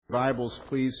Bibles,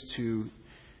 please, to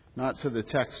not to the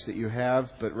text that you have,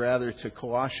 but rather to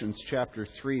Colossians chapter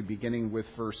 3, beginning with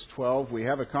verse 12. We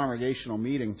have a congregational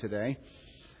meeting today,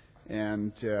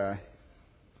 and I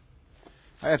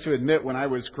have to admit, when I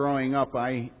was growing up,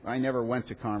 I never went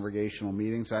to congregational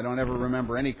meetings. I don't ever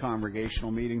remember any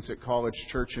congregational meetings at College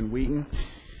Church in Wheaton,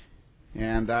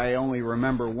 and I only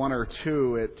remember one or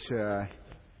two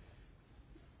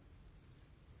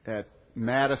at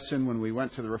Madison when we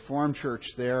went to the Reformed Church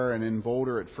there, and in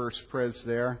Boulder at First Pres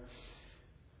there.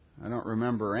 I don't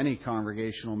remember any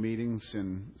congregational meetings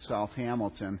in South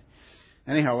Hamilton.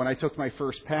 Anyhow, when I took my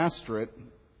first pastorate,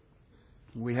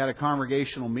 we had a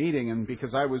congregational meeting, and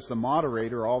because I was the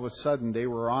moderator, all of a sudden they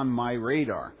were on my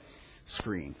radar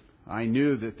screen. I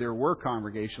knew that there were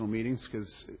congregational meetings because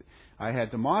I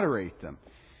had to moderate them.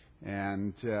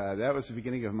 And that was the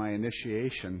beginning of my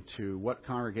initiation to what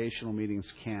congregational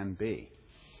meetings can be.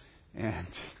 And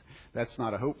that's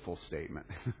not a hopeful statement.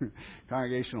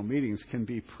 Congregational meetings can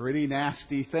be pretty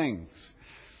nasty things.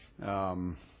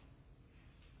 In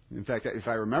fact, if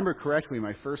I remember correctly,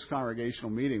 my first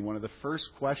congregational meeting, one of the first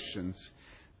questions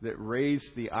that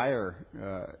raised the ire,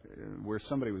 where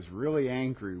somebody was really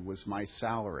angry, was my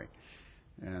salary.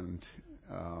 And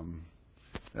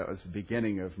that was the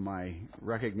beginning of my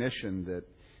recognition that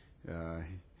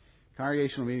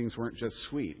congregational meetings weren't just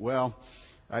sweet. Well,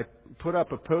 I put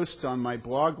up a post on my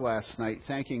blog last night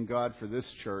thanking God for this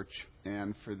church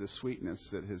and for the sweetness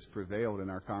that has prevailed in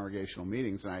our congregational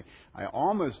meetings. And I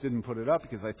almost didn't put it up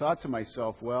because I thought to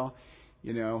myself, well,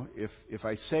 you know, if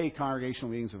I say congregational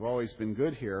meetings have always been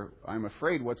good here, I'm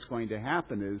afraid what's going to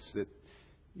happen is that,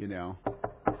 you know,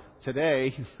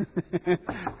 today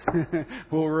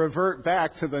we'll revert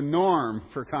back to the norm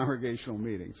for congregational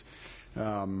meetings.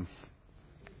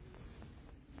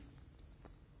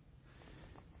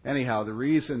 Anyhow, the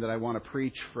reason that I want to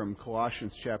preach from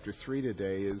Colossians chapter 3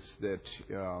 today is that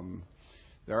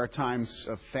there are times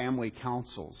of family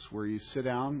councils where you sit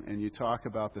down and you talk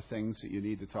about the things that you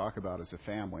need to talk about as a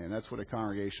family, and that's what a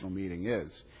congregational meeting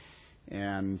is.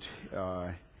 And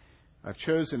I've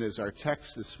chosen as our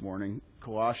text this morning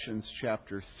Colossians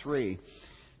chapter 3,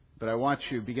 but I want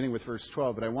you, beginning with verse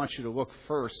 12, but I want you to look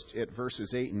first at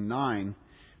verses 8 and 9,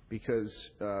 because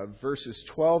verses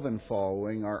 12 and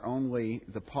following are only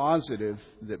the positive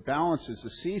that balances the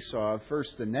seesaw of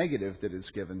first the negative that is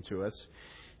given to us.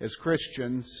 As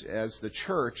Christians, as the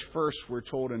church, first we're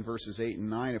told in verses 8 and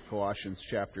 9 of Colossians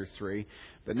chapter 3,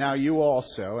 but now you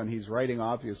also, and he's writing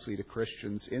obviously to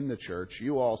Christians in the church,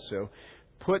 you also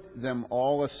put them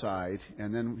all aside,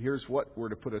 and then here's what we're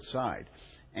to put aside: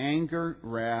 anger,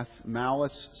 wrath,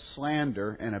 malice,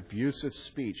 slander, and abusive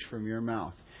speech from your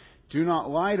mouth. Do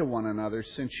not lie to one another,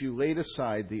 since you laid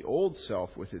aside the old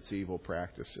self with its evil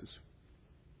practices.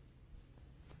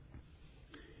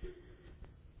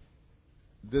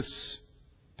 This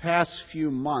past few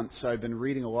months, I've been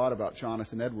reading a lot about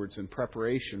Jonathan Edwards in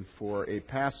preparation for a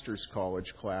pastor's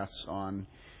college class on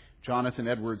Jonathan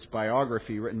Edwards'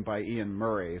 biography written by Ian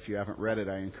Murray. If you haven't read it,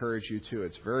 I encourage you to.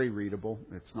 It's very readable.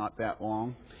 It's not that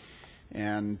long.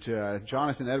 And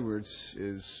Jonathan Edwards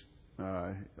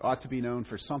ought to be known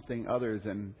for something other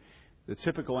than the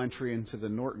typical entry into the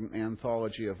Norton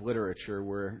Anthology of Literature,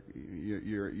 where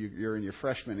you're in your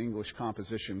freshman English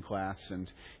composition class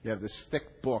and you have this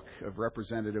thick book of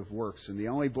representative works, and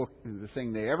the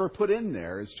thing they ever put in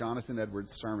there is Jonathan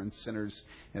Edwards' sermon, Sinners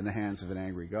in the Hands of an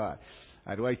Angry God.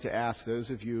 I'd like to ask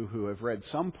those of you who have read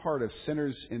some part of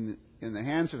Sinners in the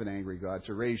Hands of an Angry God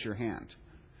to raise your hand.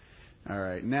 All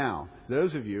right. Now,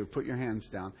 those of you, put your hands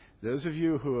down. Those of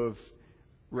you who have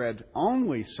read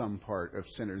only some part of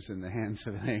Sinners in the Hands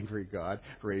of an Angry God,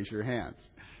 raise your hands.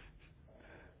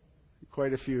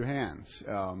 Quite a few hands.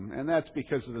 And that's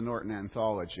because of the Norton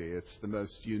Anthology. It's the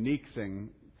most unique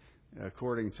thing,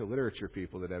 according to literature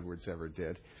people, that Edwards ever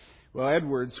did. Well,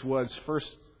 Edwards was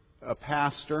first a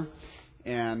pastor,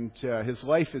 and his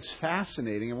life is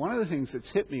fascinating. And one of the things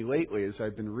that's hit me lately as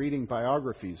I've been reading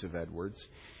biographies of Edwards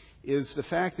is the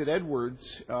fact that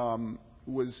Edwards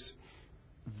was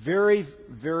very,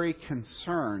 very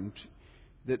concerned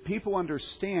that people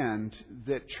understand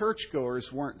that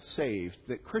churchgoers weren't saved,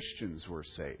 that Christians were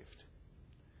saved.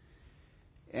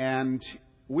 And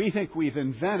we think we've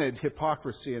invented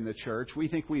hypocrisy in the church. We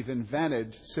think we've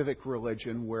invented civic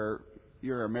religion where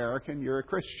you're American, you're a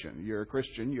Christian. You're a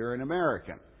Christian, you're an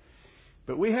American.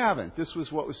 But we haven't. This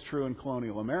was what was true in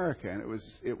colonial America, and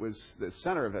it was the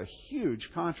center of a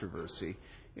huge controversy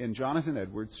in Jonathan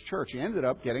Edwards' church. He ended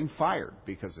up getting fired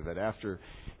because of it. After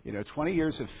 20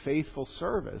 years of faithful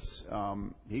service,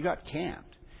 he got canned.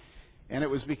 And it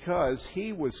was because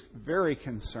he was very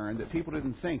concerned that people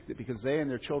didn't think that because they and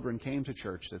their children came to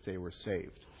church that they were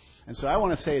saved. And so I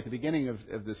want to say at the beginning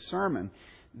of this sermon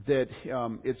that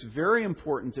it's very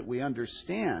important that we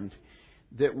understand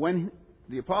that when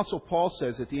the Apostle Paul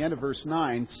says at the end of verse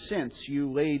 9, since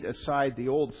you laid aside the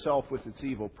old self with its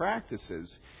evil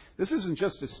practices, this isn't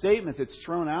just a statement that's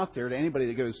thrown out there to anybody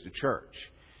that goes to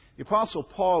church. The Apostle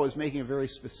Paul is making a very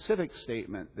specific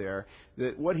statement there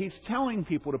that what he's telling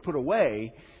people to put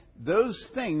away, those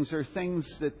things are things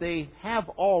that they have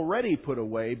already put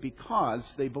away because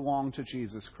they belong to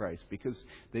Jesus Christ, because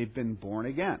they've been born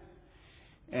again.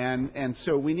 And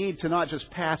so we need to not just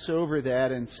pass over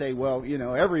that and say, well,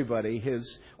 everybody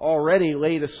has already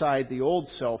laid aside the old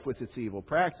self with its evil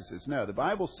practices. No, the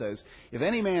Bible says, if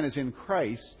any man is in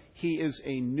Christ, he is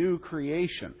a new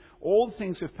creation. Old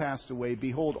things have passed away.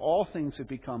 Behold, all things have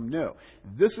become new.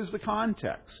 This is the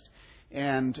context.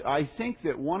 And I think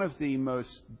that one of the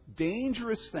most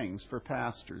dangerous things for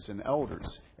pastors and elders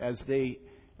as they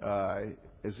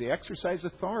exercise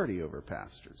authority over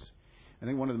pastors, I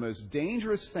think one of the most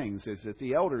dangerous things is that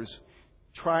the elders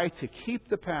try to keep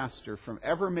the pastor from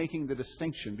ever making the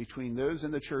distinction between those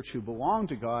in the church who belong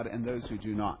to God and those who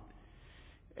do not.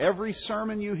 Every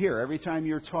sermon you hear, every time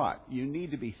you're taught, you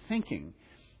need to be thinking,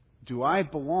 do I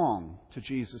belong to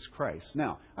Jesus Christ?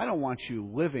 Now, I don't want you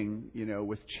living,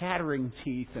 with chattering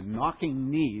teeth and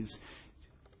knocking knees.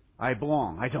 I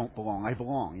belong. I don't belong. I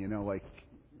belong.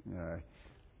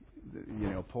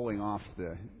 Pulling off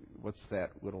the... What's that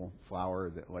little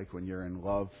flower that, like when you're in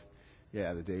love?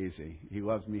 Yeah, the daisy. He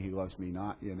loves me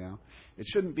not, It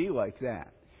shouldn't be like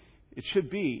that. It should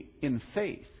be in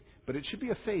faith. But it should be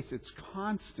a faith that's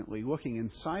constantly looking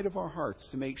inside of our hearts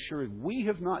to make sure we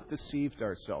have not deceived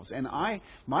ourselves. And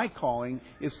my calling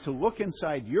is to look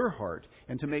inside your heart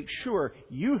and to make sure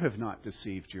you have not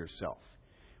deceived yourself.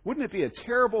 Wouldn't it be a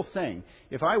terrible thing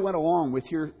if I went along with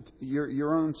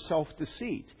your own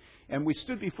self-deceit and we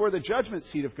stood before the judgment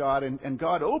seat of God and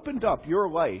God opened up your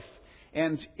life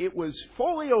and it was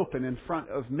fully open in front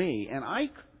of me, and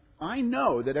I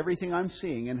know that everything I'm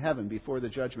seeing in heaven before the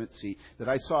judgment seat that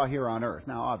I saw here on earth.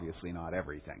 Now, obviously not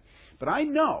everything. But I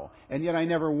know, and yet I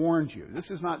never warned you. This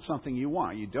is not something you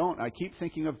want. You don't. I keep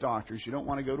thinking of doctors. You don't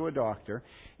want to go to a doctor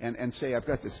and say, I've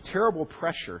got this terrible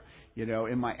pressure,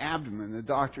 in my abdomen. The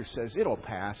doctor says, it'll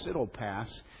pass.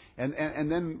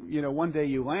 And then, one day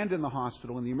you land in the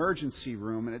hospital in the emergency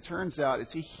room, and it turns out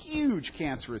it's a huge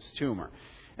cancerous tumor.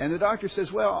 And the doctor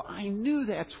says, well, I knew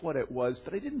that's what it was,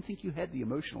 but I didn't think you had the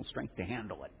emotional strength to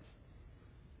handle it.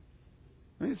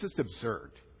 I mean, it's just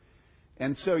absurd.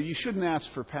 And so you shouldn't ask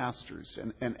for pastors,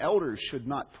 and elders should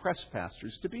not press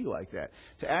pastors to be like that,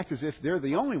 to act as if they're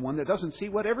the only one that doesn't see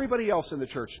what everybody else in the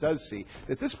church does see,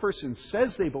 that this person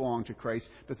says they belong to Christ,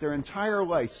 but their entire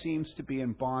life seems to be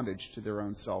in bondage to their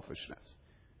own selfishness.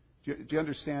 Do you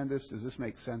understand this? Does this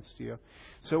make sense to you?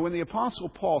 So when the Apostle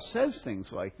Paul says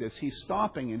things like this, he's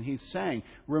stopping and he's saying,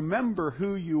 remember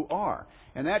who you are.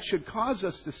 And that should cause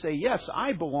us to say, yes,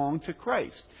 I belong to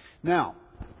Christ. Now,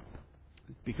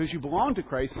 because you belong to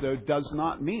Christ, though, does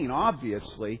not mean,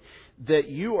 obviously, that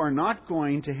you are not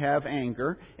going to have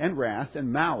anger and wrath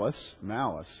and malice.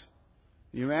 Malice.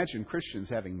 You imagine Christians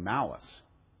having malice.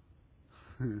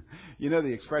 You know the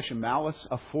expression malice?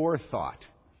 Aforethought.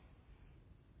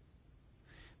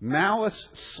 Malice,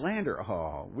 slander.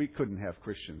 Oh, we couldn't have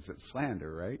Christians that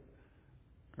slander, right?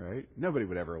 Right? Nobody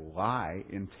would ever lie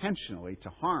intentionally to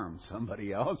harm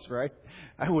somebody else, right?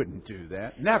 I wouldn't do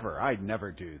that. Never. I'd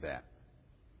never do that.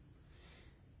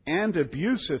 And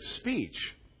abusive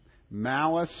speech.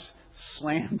 Malice,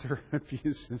 slander,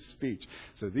 abusive speech.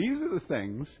 So these are the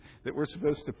things that we're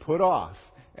supposed to put off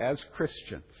as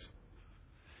Christians.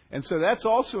 And so that's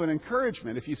also an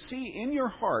encouragement. If you see in your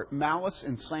heart malice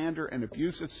and slander and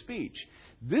abusive speech,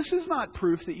 this is not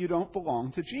proof that you don't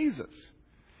belong to Jesus.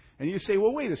 And you say,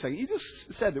 well, wait a second. You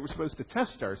just said that we're supposed to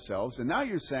test ourselves, and now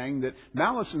you're saying that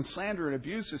malice and slander and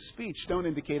abusive speech don't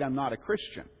indicate I'm not a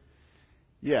Christian.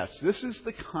 Yes, this is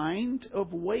the kind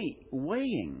of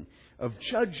weighing, of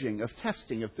judging, of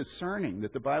testing, of discerning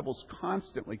that the Bible's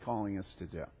constantly calling us to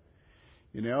do.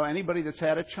 Anybody that's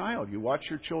had a child, you watch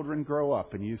your children grow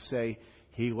up and you say,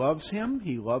 he loves him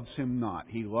not.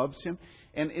 He loves him.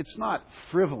 And it's not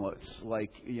frivolous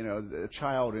like, the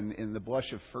child in the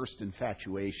blush of first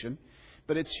infatuation.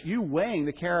 But it's you weighing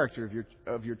the character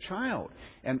of your child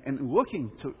and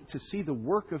looking to see the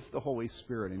work of the Holy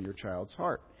Spirit in your child's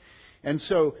heart. And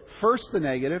so first the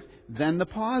negative, then the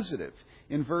positive.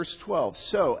 In verse 12,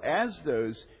 so as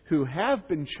those who have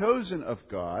been chosen of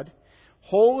God,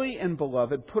 Holy and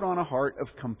beloved, put on a heart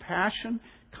of compassion,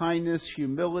 kindness,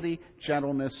 humility,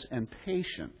 gentleness, and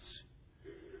patience.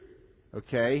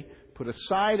 Okay? Put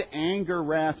aside anger,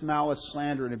 wrath, malice,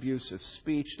 slander, and abusive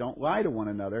speech. Don't lie to one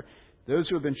another. Those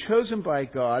who have been chosen by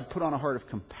God, put on a heart of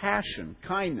compassion,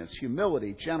 kindness,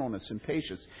 humility, gentleness, and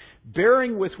patience,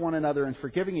 bearing with one another and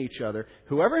forgiving each other.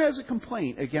 Whoever has a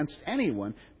complaint against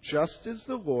anyone, just as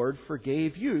the Lord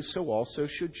forgave you, so also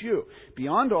should you.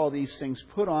 Beyond all these things,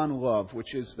 put on love,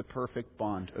 which is the perfect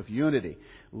bond of unity.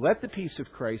 Let the peace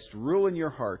of Christ rule in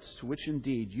your hearts, to which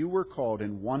indeed you were called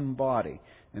in one body,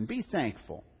 and be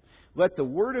thankful. Let the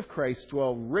word of Christ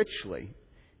dwell richly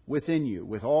within you,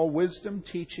 with all wisdom,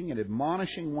 teaching and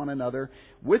admonishing one another,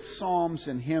 with psalms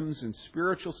and hymns and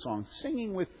spiritual songs,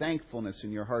 singing with thankfulness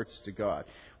in your hearts to God.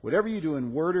 Whatever you do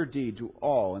in word or deed, do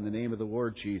all in the name of the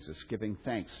Lord Jesus, giving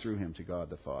thanks through him to God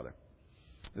the Father.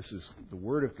 This is the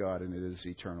word of God, and it is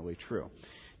eternally true.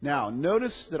 Now,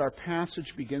 notice that our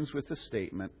passage begins with the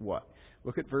statement, what?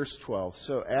 Look at verse 12.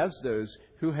 So as those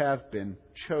who have been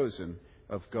chosen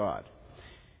of God.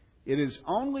 It is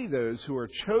only those who are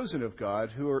chosen of God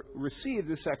who receive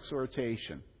this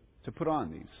exhortation to put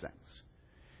on these things.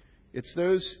 It's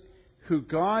those who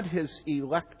God has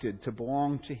elected to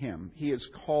belong to him. He has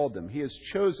called them. He has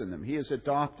chosen them. He has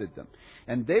adopted them.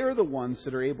 And they are the ones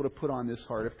that are able to put on this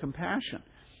heart of compassion.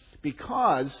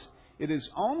 Because it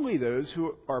is only those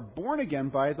who are born again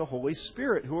by the Holy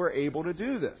Spirit who are able to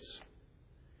do this.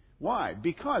 Why?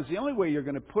 Because the only way you're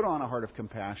going to put on a heart of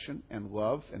compassion and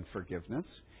love and forgiveness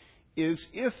is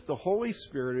if the Holy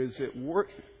Spirit is at work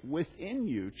within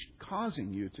you,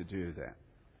 causing you to do that.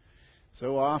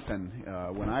 So often,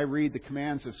 when I read the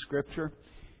commands of Scripture,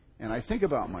 and I think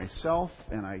about myself,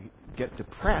 and I get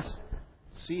depressed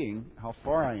seeing how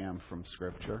far I am from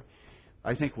Scripture,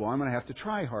 I think, well, I'm going to have to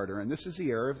try harder. And this is the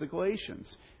error of the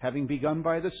Galatians. Having begun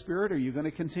by the Spirit, are you going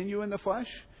to continue in the flesh?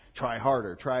 Try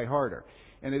harder, try harder.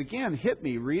 And it again hit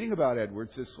me reading about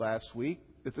Edwards this last week,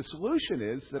 that the solution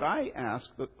is that I ask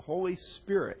the Holy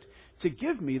Spirit to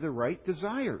give me the right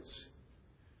desires.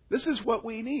 This is what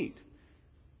we need.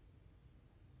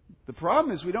 The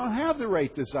problem is we don't have the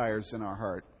right desires in our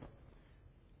heart.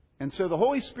 And so the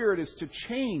Holy Spirit is to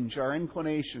change our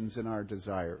inclinations and our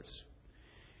desires.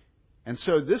 And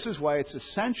so this is why it's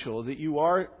essential that you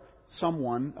are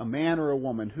someone, a man or a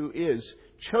woman, who is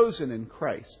chosen in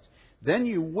Christ. Then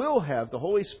you will have the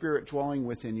Holy Spirit dwelling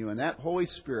within you, and that Holy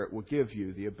Spirit will give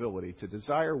you the ability to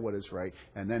desire what is right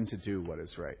and then to do what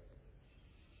is right.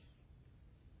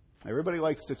 Everybody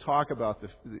likes to talk about the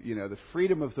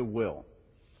freedom of the will.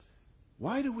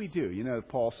 Why do we do?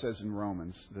 Paul says in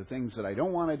Romans, the things that I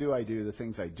don't want to do, I do. The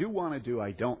things I do want to do,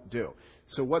 I don't do.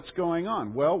 So what's going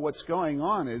on? Well, what's going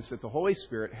on is that the Holy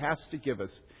Spirit has to give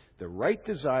us the right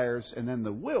desires and then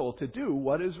the will to do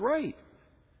what is right.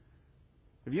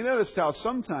 Have you noticed how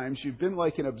sometimes you've been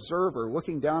like an observer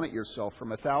looking down at yourself from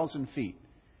 1,000 feet,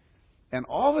 and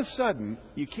all of a sudden,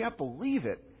 you can't believe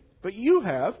it, but you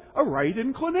have a right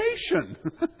inclination.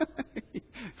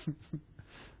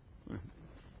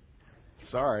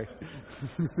 Sorry.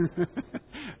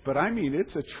 But I mean,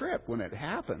 it's a trip when it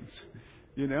happens.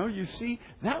 You see,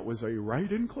 that was a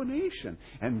right inclination.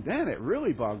 And then it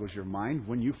really boggles your mind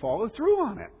when you follow through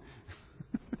on it.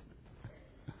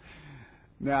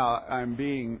 Now, I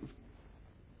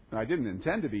didn't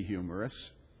intend to be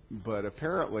humorous, but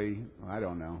apparently, I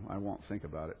don't know. I won't think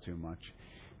about it too much.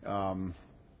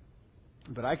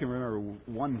 But I can remember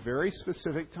one very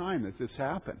specific time that this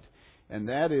happened. And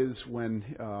that is when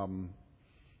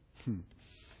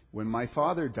my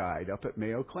father died up at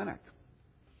Mayo Clinic.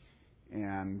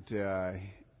 And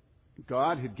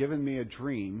God had given me a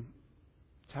dream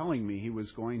telling me he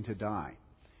was going to die.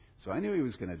 So I knew he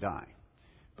was going to die.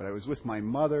 But I was with my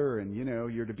mother, and,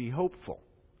 you're to be hopeful.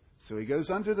 So he goes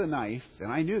under the knife,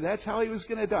 and I knew that's how he was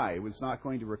going to die. He was not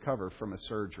going to recover from a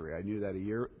surgery. I knew that a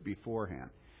year beforehand.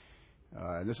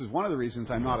 And this is one of the reasons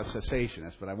I'm not a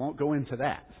cessationist, but I won't go into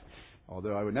that.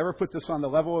 Although I would never put this on the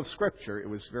level of Scripture, it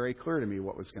was very clear to me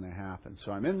what was going to happen.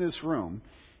 So I'm in this room,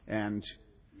 and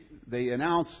they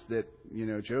announced that,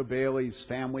 Joe Bailey's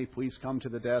family, please come to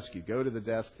the desk. You go to the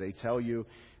desk. They tell you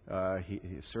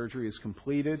his surgery is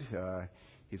completed.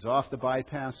 He's off the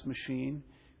bypass machine.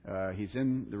 He's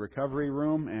in the recovery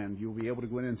room, and you'll be able to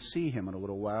go in and see him in a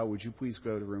little while. Would you please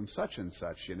go to room such and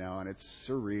such, and it's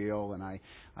surreal, and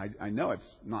I know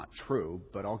it's not true,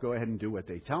 but I'll go ahead and do what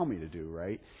they tell me to do,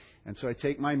 right? And so I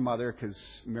take my mother, because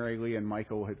Mary Lee and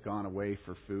Michael had gone away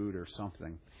for food or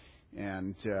something,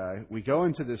 and we go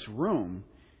into this room,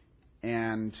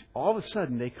 And all of a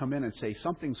sudden they come in and say,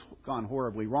 something's gone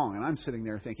horribly wrong. And I'm sitting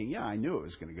there thinking, yeah, I knew it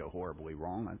was going to go horribly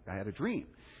wrong. I had a dream,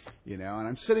 and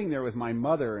I'm sitting there with my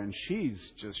mother, and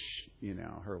she's just,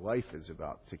 her life is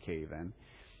about to cave in.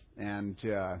 And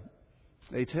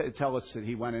they tell us that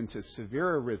he went into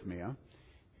severe arrhythmia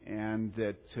and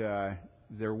that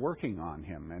they're working on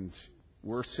him. And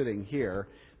we're sitting here.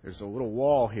 There's a little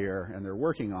wall here, and they're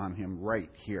working on him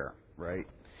right here, right?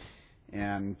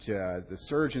 And the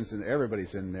surgeons and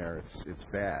everybody's in there. It's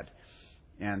bad.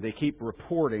 And they keep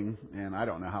reporting, and I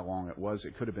don't know how long it was.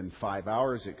 It could have been 5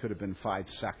 hours. It could have been 5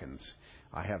 seconds.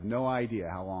 I have no idea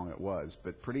how long it was.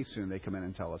 But pretty soon they come in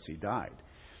and tell us he died.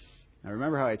 Now,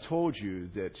 remember how I told you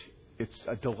that it's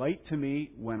a delight to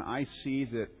me when I see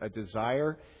that a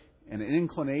desire and an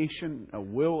inclination, a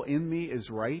will in me is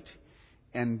right,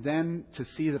 and then to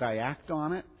see that I act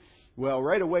on it? Well,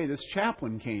 right away this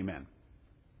chaplain came in.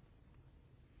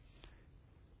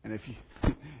 And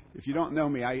if you don't know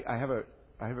me, I have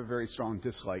a very strong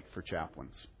dislike for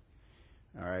chaplains.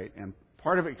 All right, and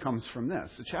part of it comes from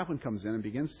this. The chaplain comes in and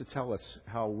begins to tell us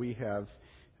how we have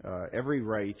every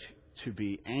right to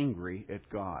be angry at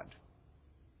God.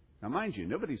 Now, mind you,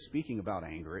 nobody's speaking about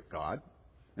anger at God.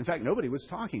 In fact, nobody was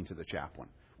talking to the chaplain.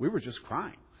 We were just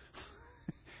crying.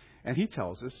 And he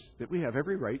tells us that we have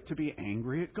every right to be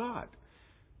angry at God.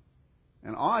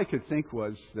 And all I could think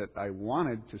was that I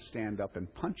wanted to stand up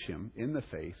and punch him in the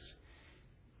face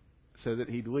so that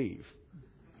he'd leave.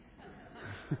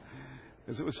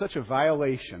 Because it was such a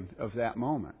violation of that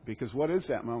moment. Because what is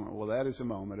that moment? Well, that is a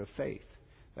moment of faith.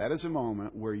 That is a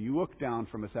moment where you look down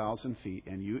from 1,000 feet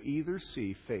and you either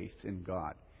see faith in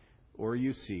God or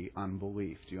you see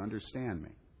unbelief. Do you understand me?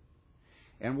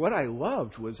 And what I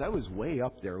loved was I was way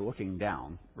up there looking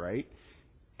down, right?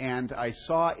 And I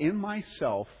saw in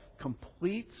myself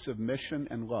complete submission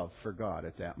and love for God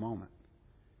at that moment.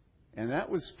 And that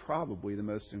was probably the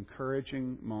most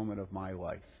encouraging moment of my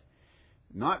life.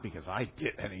 Not because I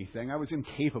did anything. I was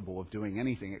incapable of doing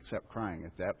anything except crying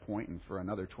at that point and for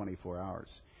another 24 hours.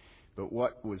 But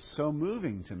what was so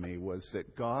moving to me was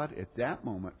that God at that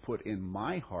moment put in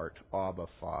my heart, Abba,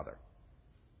 Father.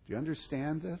 Do you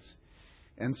understand this?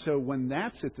 And so when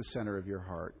that's at the center of your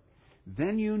heart,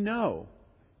 then you know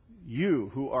you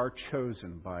who are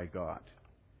chosen by God.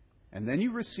 And then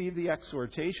you receive the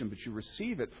exhortation, but you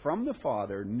receive it from the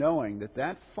Father, knowing that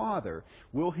that Father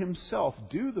will himself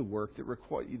do the work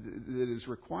that is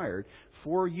required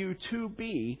for you to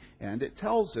be, and it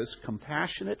tells us,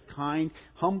 compassionate, kind,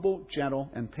 humble,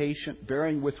 gentle, and patient,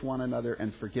 bearing with one another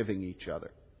and forgiving each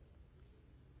other.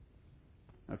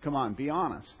 Now, come on, be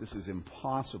honest. This is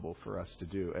impossible for us to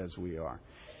do as we are.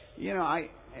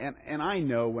 I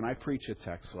know when I preach a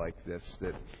text like this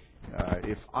that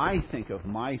if I think of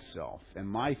myself and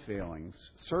my failings,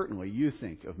 certainly you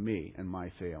think of me and my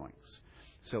failings.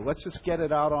 So let's just get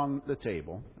it out on the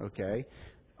table, okay?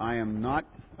 I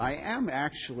am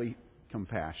actually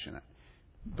compassionate.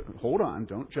 But hold on,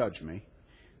 don't judge me.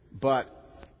 But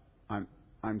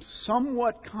I'm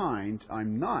somewhat kind.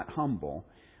 I'm not humble.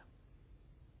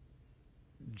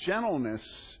 Gentleness,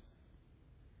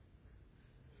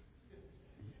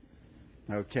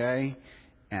 okay,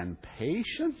 and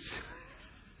patience?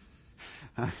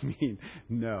 I mean,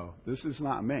 no, this is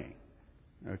not me,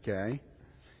 okay?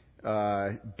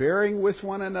 Bearing with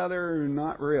one another,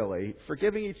 not really.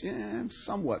 Forgiving each, I'm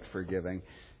somewhat forgiving.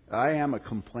 I am a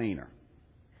complainer.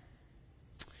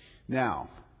 Now,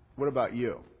 what about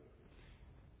you?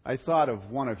 I thought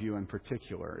of one of you in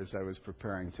particular as I was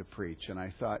preparing to preach, and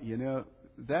I thought,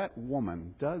 that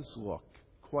woman does look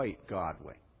quite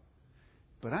godly.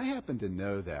 But I happen to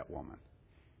know that woman.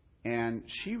 And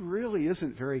she really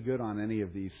isn't very good on any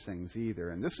of these things either.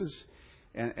 And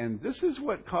this is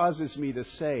what causes me to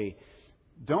say,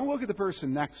 don't look at the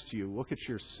person next to you, look at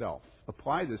yourself.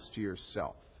 Apply this to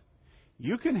yourself.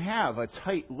 You can have a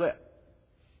tight lip,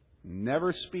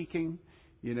 never speaking,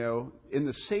 in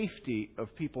the safety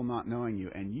of people not knowing you,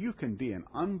 and you can be an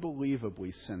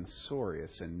unbelievably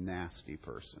censorious and nasty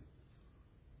person.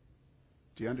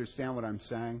 Do you understand what I'm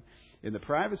saying? In the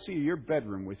privacy of your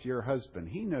bedroom with your husband,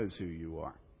 he knows who you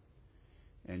are.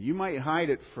 And you might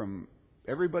hide it from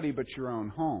everybody but your own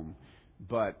home,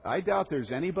 but I doubt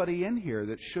there's anybody in here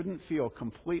that shouldn't feel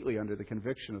completely under the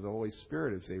conviction of the Holy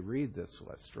Spirit as they read this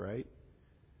list, right?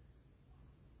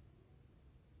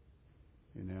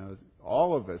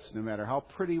 All of us, no matter how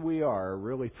pretty we are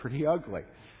really pretty ugly.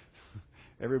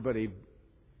 Everybody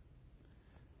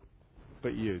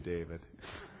but you, David.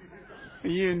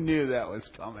 You knew that was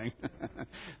coming.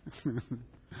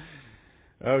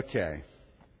 Okay.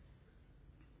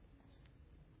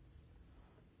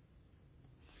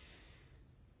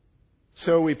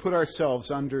 So we put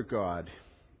ourselves under God,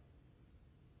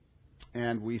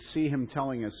 and we see Him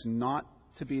telling us not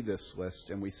to be this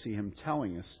list, and we see Him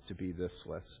telling us to be this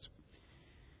list.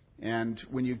 And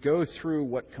when you go through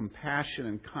what compassion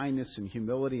and kindness and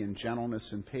humility and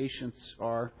gentleness and patience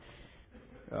are,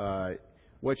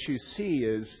 what you see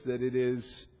is that it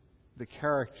is the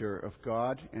character of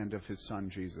God and of His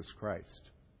Son, Jesus Christ.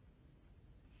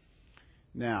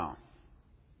 Now,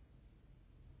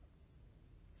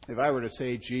 if I were to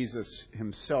say Jesus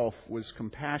Himself was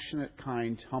compassionate,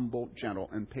 kind, humble, gentle,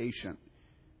 and patient,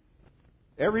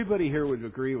 everybody here would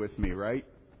agree with me, right?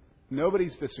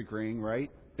 Nobody's disagreeing,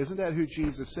 right? Isn't that who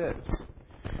Jesus is?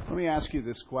 Let me ask you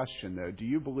this question, though. Do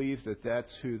you believe that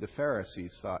that's who the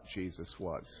Pharisees thought Jesus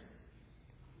was?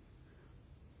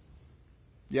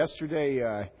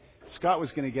 Yesterday, Scott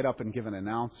was going to get up and give an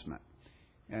announcement.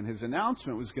 And his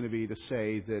announcement was going to be to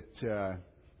say that,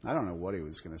 I don't know what he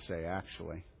was going to say,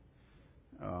 actually.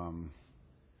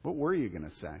 What were you going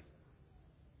to say?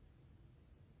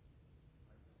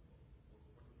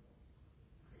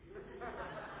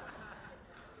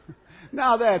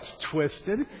 Now that's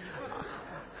twisted.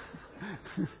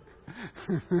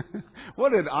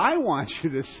 What did I want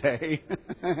you to say?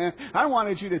 I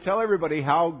wanted you to tell everybody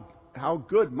how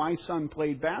good my son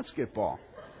played basketball.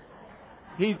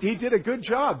 He did a good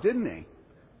job, didn't he?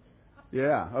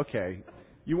 Yeah, okay.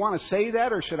 You want to say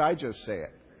that, or should I just say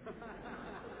it?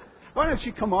 Why don't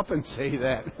you come up and say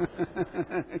that?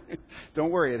 Don't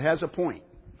worry, it has a point.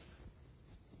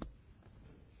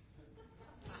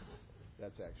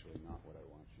 That's actually not what I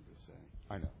want you to say.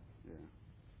 I know.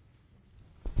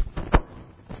 Yeah.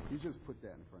 You just put that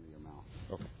in front of your mouth.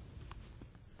 Okay.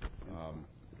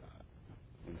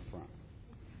 In front.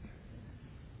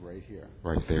 Right here.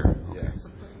 Right there. Okay. Yes.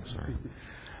 Sorry.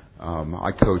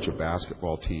 I coach a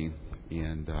basketball team,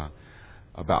 and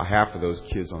about half of those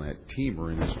kids on that team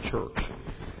are in this church.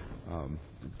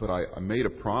 But I made a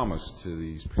promise to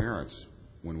these parents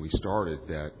when we started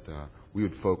that we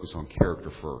would focus on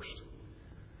character first.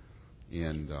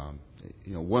 And,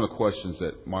 one of the questions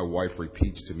that my wife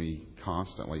repeats to me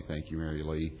constantly, thank you, Mary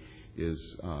Lee,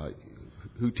 is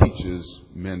who teaches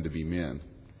men to be men?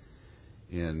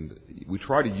 And we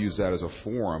try to use that as a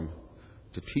forum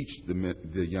to teach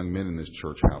the young men in this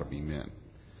church how to be men.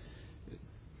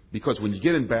 Because when you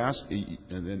get in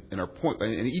and our point,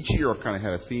 and each year I've kind of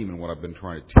had a theme in what I've been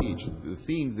trying to teach. The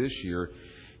theme this year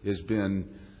has been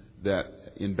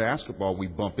that in basketball we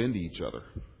bump into each other.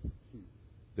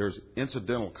 There's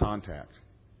incidental contact.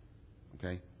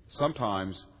 Okay?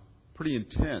 Sometimes pretty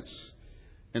intense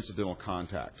incidental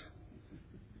contact.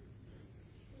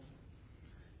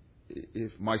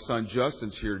 If my son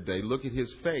Justin's here today, look at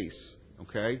his face.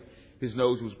 Okay? His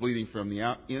nose was bleeding from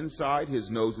the inside. His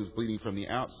nose was bleeding from the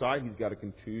outside. He's got a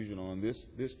contusion on this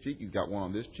cheek. He's got one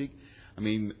on this cheek. I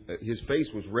mean, his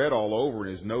face was red all over,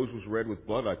 and his nose was red with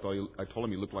blood. I told him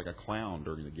he looked like a clown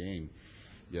during the game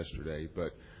yesterday.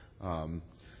 But,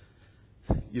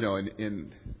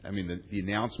 the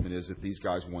announcement is that these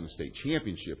guys won the state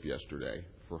championship yesterday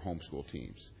for homeschool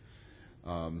teams,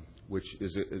 which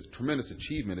is a tremendous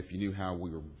achievement if you knew how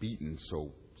we were beaten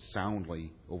so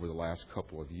soundly over the last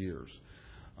couple of years.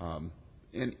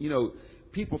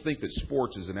 People think that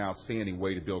sports is an outstanding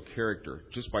way to build character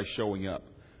just by showing up,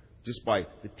 just by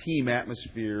the team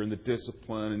atmosphere and the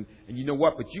discipline. And you know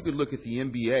what? But you can look at the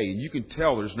NBA and you can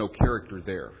tell there's no character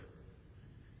there.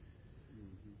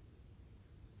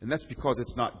 And that's because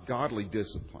it's not godly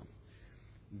discipline.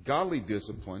 Godly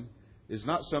discipline is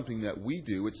not something that we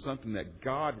do. It's something that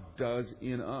God does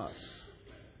in us.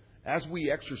 As we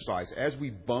exercise, as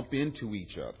we bump into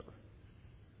each other.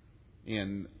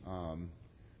 And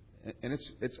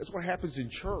it's what happens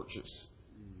in churches.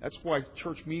 That's why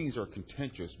church meetings are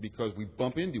contentious, because we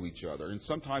bump into each other. And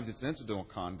sometimes it's incidental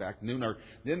contact. And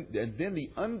then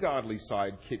the ungodly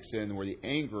side kicks in, where the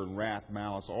anger and wrath,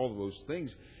 malice, all of those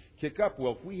things kick up.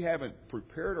 Well, if we haven't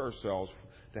prepared ourselves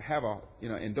to have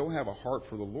and don't have a heart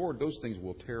for the Lord, those things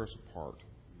will tear us apart.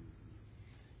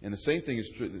 And the same thing is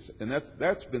true, and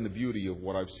that's been the beauty of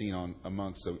what I've seen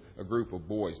amongst a group of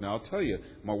boys. Now, I'll tell you,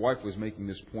 my wife was making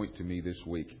this point to me this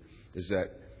week, is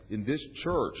that in this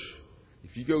church,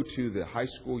 if you go to the high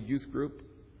school youth group,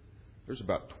 there's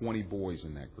about 20 boys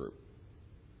in that group.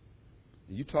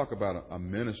 And you talk about a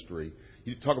ministry,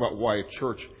 you talk about why a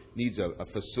church needs a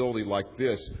facility like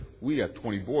this. We have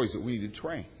 20 boys that we need to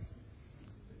train.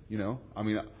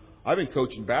 I've been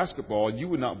coaching basketball, and you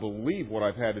would not believe what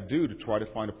I've had to do to try to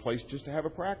find a place just to have a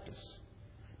practice.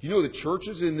 You know, the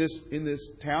churches in this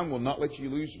town will not let you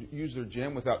use their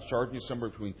gym without charging you somewhere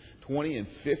between $20 and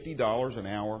 $50 an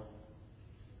hour.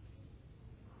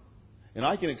 And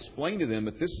I can explain to them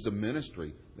that this is a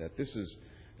ministry, that this is,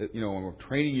 that, we're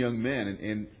training young men.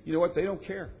 And you know what? They don't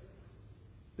care.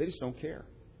 They just don't care.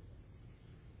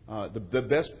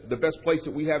 The best place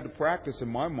that we have to practice, in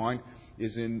my mind,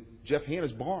 is in Jeff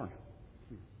Hanna's barn.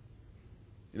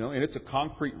 And it's a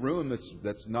concrete room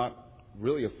that's not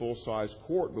really a full-size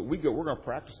court, but we're going to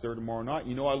practice there tomorrow night.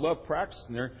 I love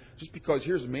practicing there just because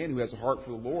here's a man who has a heart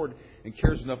for the Lord and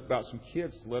cares enough about some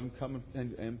kids to let them come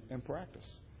and practice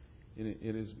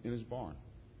in his barn.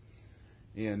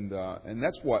 And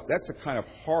that's the kind of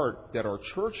heart that our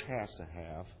church has to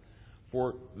have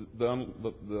for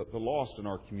the lost in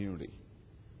our community.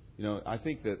 I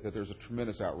think that there's a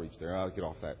tremendous outreach there. I'll get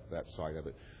off that side of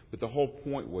it. But the whole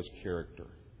point was character.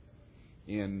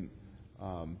 And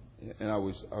I've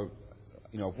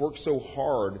worked so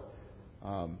hard.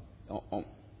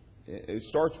 It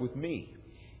starts with me.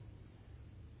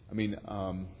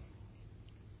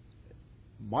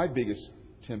 My biggest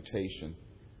temptation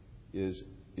is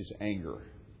anger.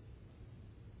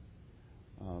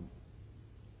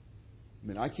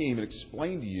 I can't even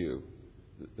explain to you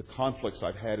the conflicts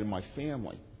I've had in my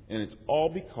family, and it's all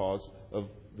because of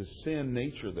the sin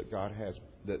nature that God has,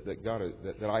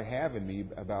 that I have in me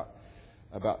about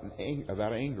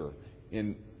anger,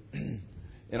 and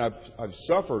I've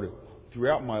suffered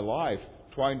throughout my life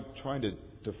trying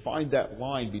to find that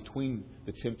line between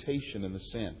the temptation and the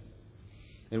sin.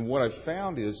 And what I've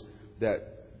found is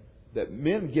that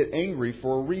men get angry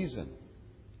for a reason.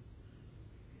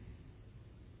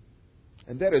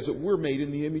 And that is that we're made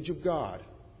in the image of God.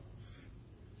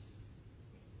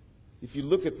 If you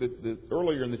look at the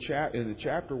earlier in the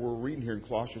chapter we're reading here in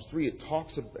Colossians 3, it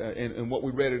talks and what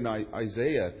we read in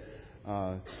Isaiah,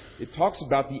 it talks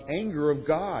about the anger of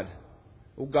God.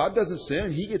 Well, God doesn't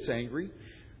sin; He gets angry.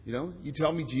 You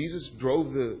tell me Jesus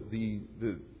drove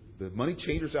the money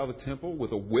changers out of the temple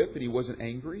with a whip, and He wasn't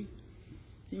angry.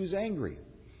 He was angry,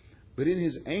 but in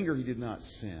His anger He did not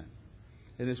sin.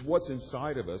 And it's what's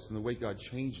inside of us and the way God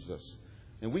changes us.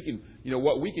 And we can,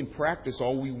 we can practice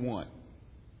all we want.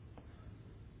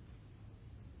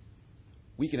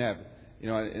 We can have,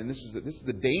 and this is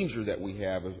the danger that we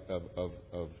have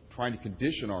of trying to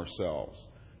condition ourselves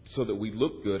so that we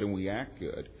look good and we act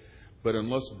good. But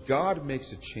unless God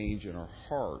makes a change in our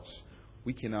hearts,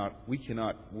 we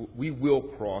will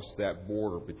cross that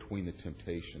border between the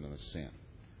temptation and the sin.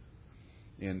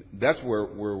 And that's where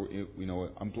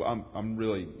I'm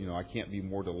really, I can't be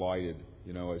more delighted.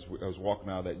 As I was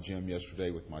walking out of that gym yesterday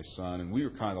with my son, and we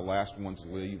were kind of the last ones to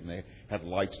leave, and they had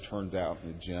lights turned out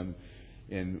in the gym.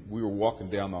 And we were walking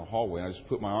down the hallway, and I just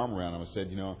put my arm around him and said,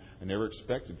 I never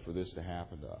expected for this to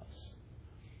happen to us.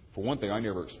 For one thing, I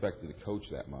never expected to coach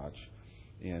that much.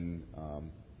 And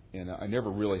I never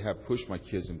really have pushed my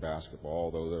kids in basketball,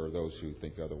 although there are those who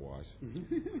think otherwise.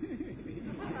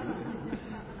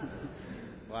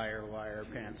 Wire,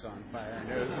 pants on fire,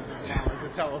 nose as long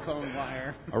as a telephone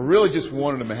wire. I really just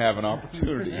wanted them to have an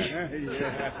opportunity.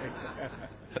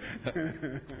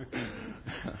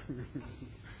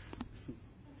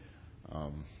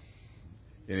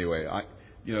 Anyway,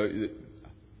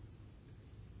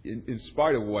 in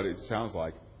spite of what it sounds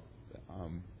like,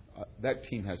 that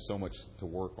team has so much to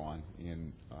work on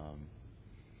in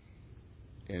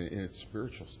its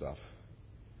spiritual stuff.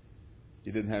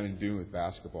 It didn't have anything to do with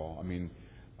basketball.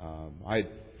 I had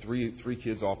three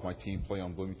kids off my team play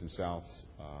on Bloomington South's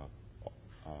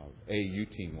AAU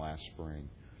team last spring.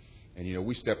 And,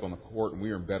 we stepped on the court and we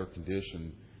were in better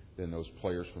condition than those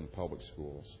players from the public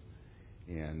schools.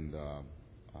 And,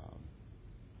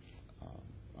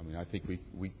 I think we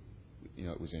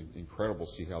it was incredible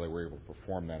to see how they were able to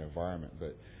perform that environment.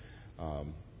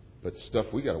 But stuff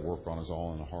we got to work on is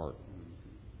all in the heart.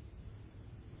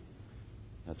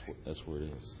 That's where it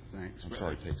is. Thanks. I'm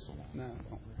sorry it takes so long. No,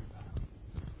 don't worry about it.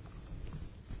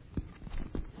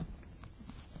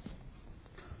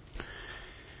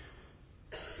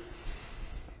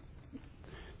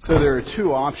 So there are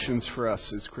two options for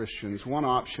us as Christians. One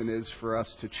option is for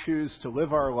us to choose to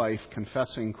live our life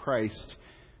confessing Christ,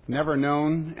 never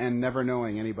known and never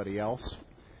knowing anybody else,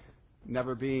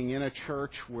 never being in a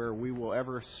church where we will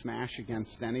ever smash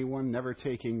against anyone, never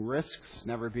taking risks,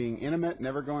 never being intimate,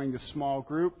 never going to small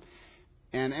group,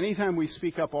 and anytime we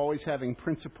speak up, always having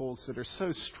principles that are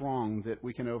so strong that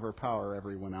we can overpower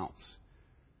everyone else.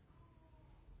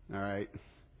 All right?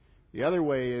 The other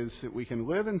way is that we can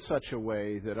live in such a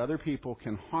way that other people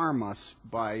can harm us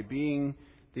by being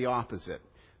the opposite.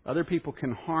 Other people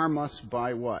can harm us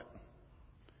by what?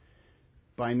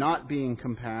 By not being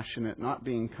compassionate, not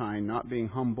being kind, not being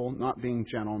humble, not being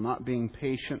gentle, not being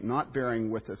patient, not bearing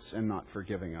with us, and not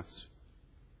forgiving us.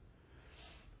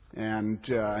 And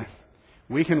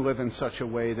We can live in such a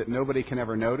way that nobody can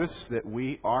ever notice that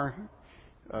we are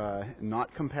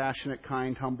not compassionate,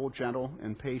 kind, humble, gentle,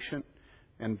 and patient,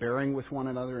 and bearing with one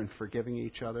another and forgiving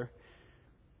each other.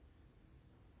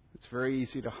 It's very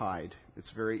easy to hide. It's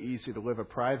very easy to live a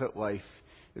private life.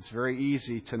 It's very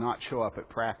easy to not show up at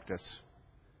practice.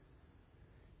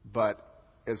 But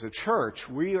as a church,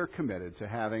 we are committed to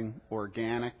having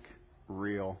organic,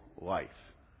 real life.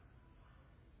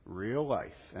 Real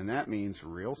life. And that means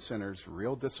real sinners,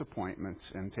 real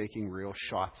disappointments, and taking real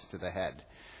shots to the head.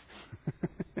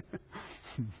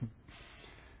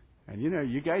 And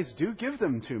you guys do give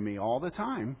them to me all the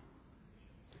time.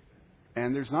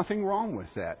 And there's nothing wrong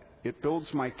with that. It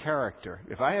builds my character.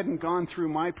 If I hadn't gone through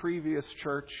my previous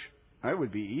church, I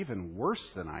would be even worse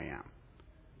than I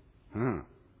am.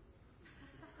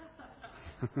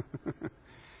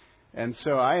 And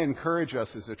so I encourage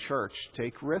us as a church,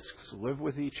 take risks, live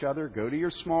with each other, go to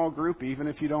your small group even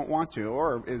if you don't want to.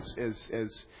 Or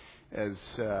as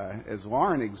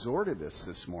Lauren exhorted us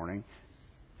this morning,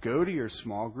 go to your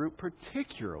small group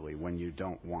particularly when you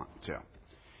don't want to.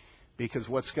 Because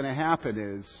what's going to happen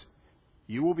is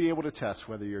you will be able to test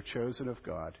whether you're chosen of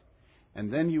God,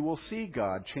 and then you will see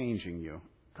God changing you,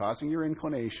 causing your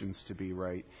inclinations to be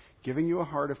right, giving you a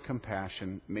heart of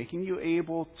compassion, making you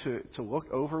able to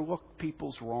overlook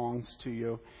people's wrongs to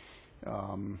you.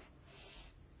 I'm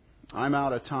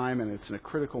out of time, and it's a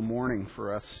critical morning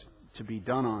for us to be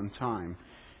done on time.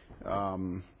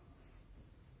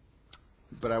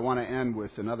 But I want to end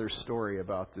with another story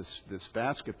about this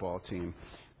basketball team.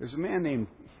 There's a man named,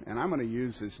 and I'm going to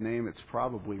use his name. It's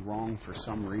probably wrong for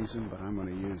some reason, but I'm going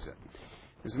to use it.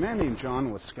 There's a man named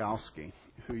John Wiskowski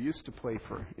who used to play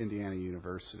for Indiana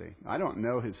University. I don't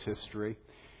know his history.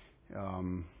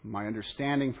 My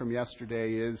understanding from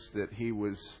yesterday is that he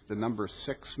was the number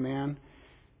 6 man.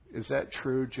 Is that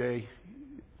true, Jay?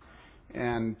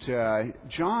 And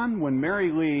John, when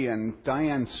Mary Lee and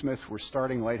Diane Smith were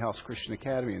starting Lighthouse Christian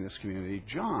Academy in this community,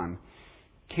 John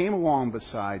came along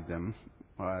beside them.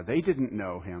 They didn't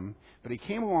know him, but he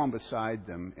came along beside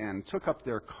them and took up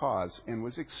their cause and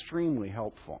was extremely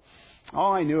helpful.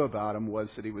 All I knew about him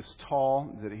was that he was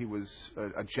tall, that he was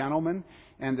a gentleman,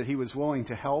 and that he was willing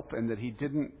to help, and that he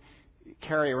didn't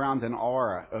carry around an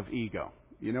aura of ego.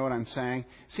 You know what I'm saying?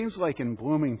 Seems like in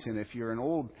Bloomington, if you're an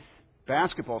old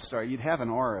basketball star, you'd have an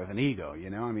aura of an ego,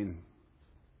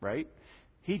 right?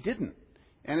 He didn't.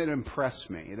 And it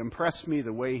impressed me. It impressed me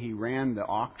the way he ran the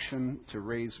auction to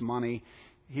raise money.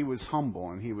 He was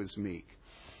humble and he was meek.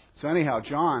 So anyhow,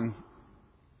 John,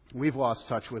 we've lost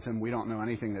touch with him. We don't know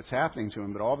anything that's happening to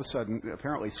him. But all of a sudden,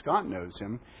 apparently Scott knows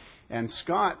him. And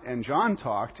Scott and John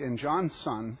talked, and John's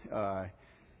son,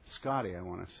 Scotty, I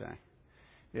want to say.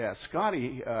 Yeah,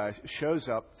 Scotty shows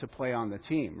up to play on the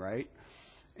team, right?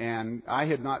 And I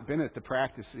had not been at the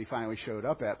practice that he finally showed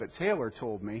up at, but Taylor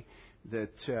told me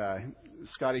that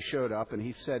Scotty showed up, and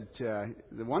he said,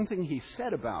 the one thing he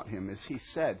said about him is he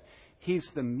said, he's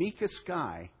the meekest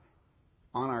guy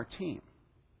on our team.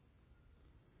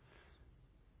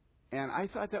 And I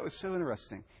thought that was so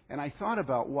interesting. And I thought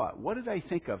about what? What did I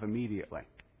think of immediately?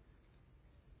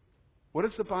 What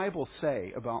does the Bible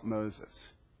say about Moses?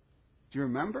 Do you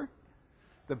remember?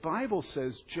 The Bible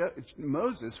says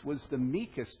Moses was the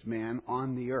meekest man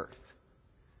on the earth.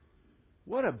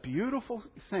 What a beautiful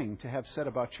thing to have said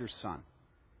about your son.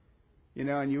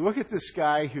 And you look at this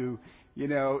guy who,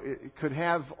 could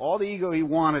have all the ego he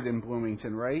wanted in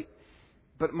Bloomington, right?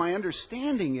 But my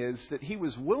understanding is that he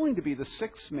was willing to be the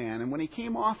 6th man. And when he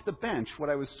came off the bench, what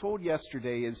I was told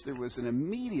yesterday is there was an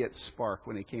immediate spark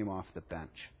when he came off the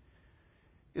bench.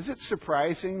 Is it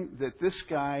surprising that this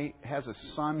guy has a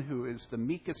son who is the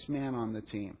meekest man on the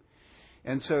team?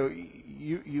 And so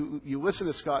you listen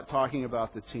to Scott talking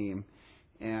about the team,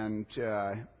 and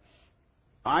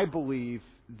I believe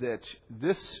that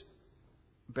this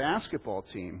basketball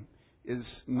team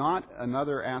is not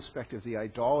another aspect of the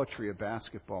idolatry of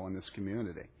basketball in this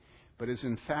community, but is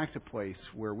in fact a place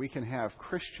where we can have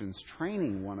Christians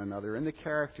training one another in the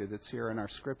character that's here in our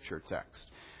scripture text.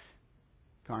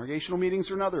 Congregational meetings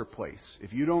are another place.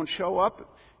 If you don't show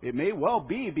up, it may well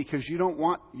be because you don't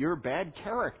want your bad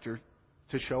character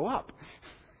to show up.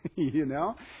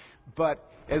 But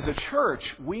as a church,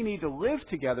 we need to live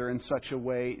together in such a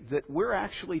way that we're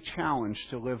actually challenged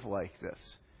to live like this.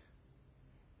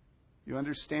 You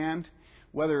understand?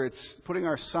 Whether it's putting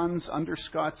our sons under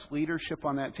Scott's leadership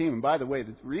on that team. And by the way,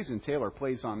 the reason Taylor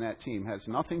plays on that team has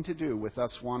nothing to do with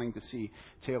us wanting to see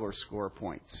Taylor score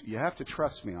points. You have to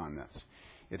trust me on this.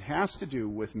 It has to do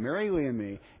with Mary Lee and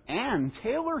me and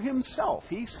Taylor himself.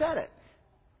 He said it.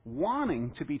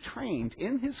 Wanting to be trained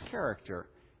in his character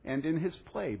and in his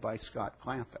play by Scott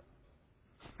Clampett.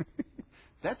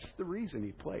 That's the reason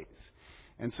he plays.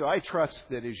 And so I trust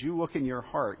that as you look in your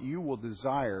heart, you will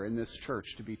desire in this church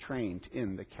to be trained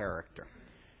in the character.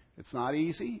 It's not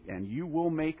easy, and you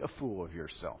will make a fool of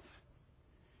yourself.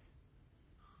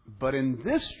 But in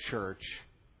this church,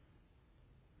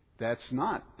 that's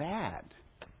not bad.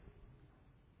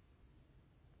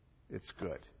 It's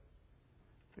good.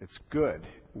 It's good.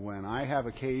 When I have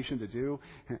occasion to do...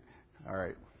 All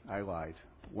right, I lied.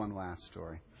 One last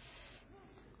story.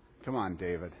 Come on,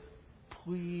 David.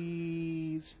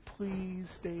 Please,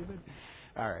 David.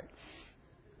 All right.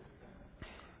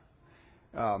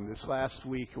 This last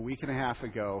week, a week and a half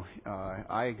ago,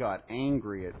 I got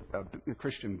angry at a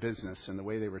Christian business and the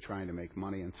way they were trying to make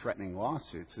money and threatening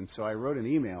lawsuits. And so I wrote an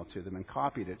email to them and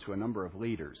copied it to a number of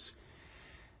leaders.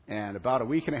 And about a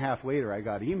week and a half later, I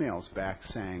got emails back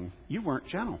saying, you weren't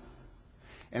gentle.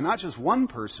 And not just one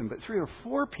person, but 3 or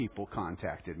 4 people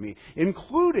contacted me,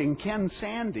 including Ken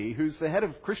Sandy, who's the head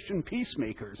of Christian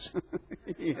Peacemakers.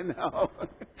 You know?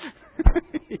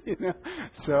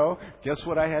 So, guess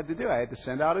what I had to do? I had to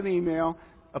send out an email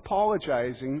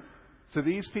apologizing to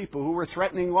these people who were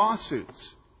threatening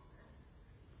lawsuits.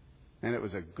 And it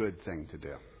was a good thing to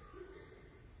do.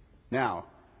 Now,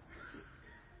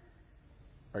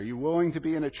 are you willing to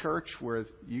be in a church where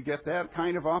you get that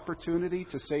kind of opportunity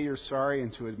to say you're sorry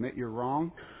and to admit you're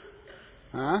wrong?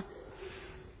 Huh?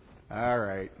 All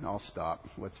right, I'll stop.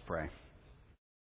 Let's pray.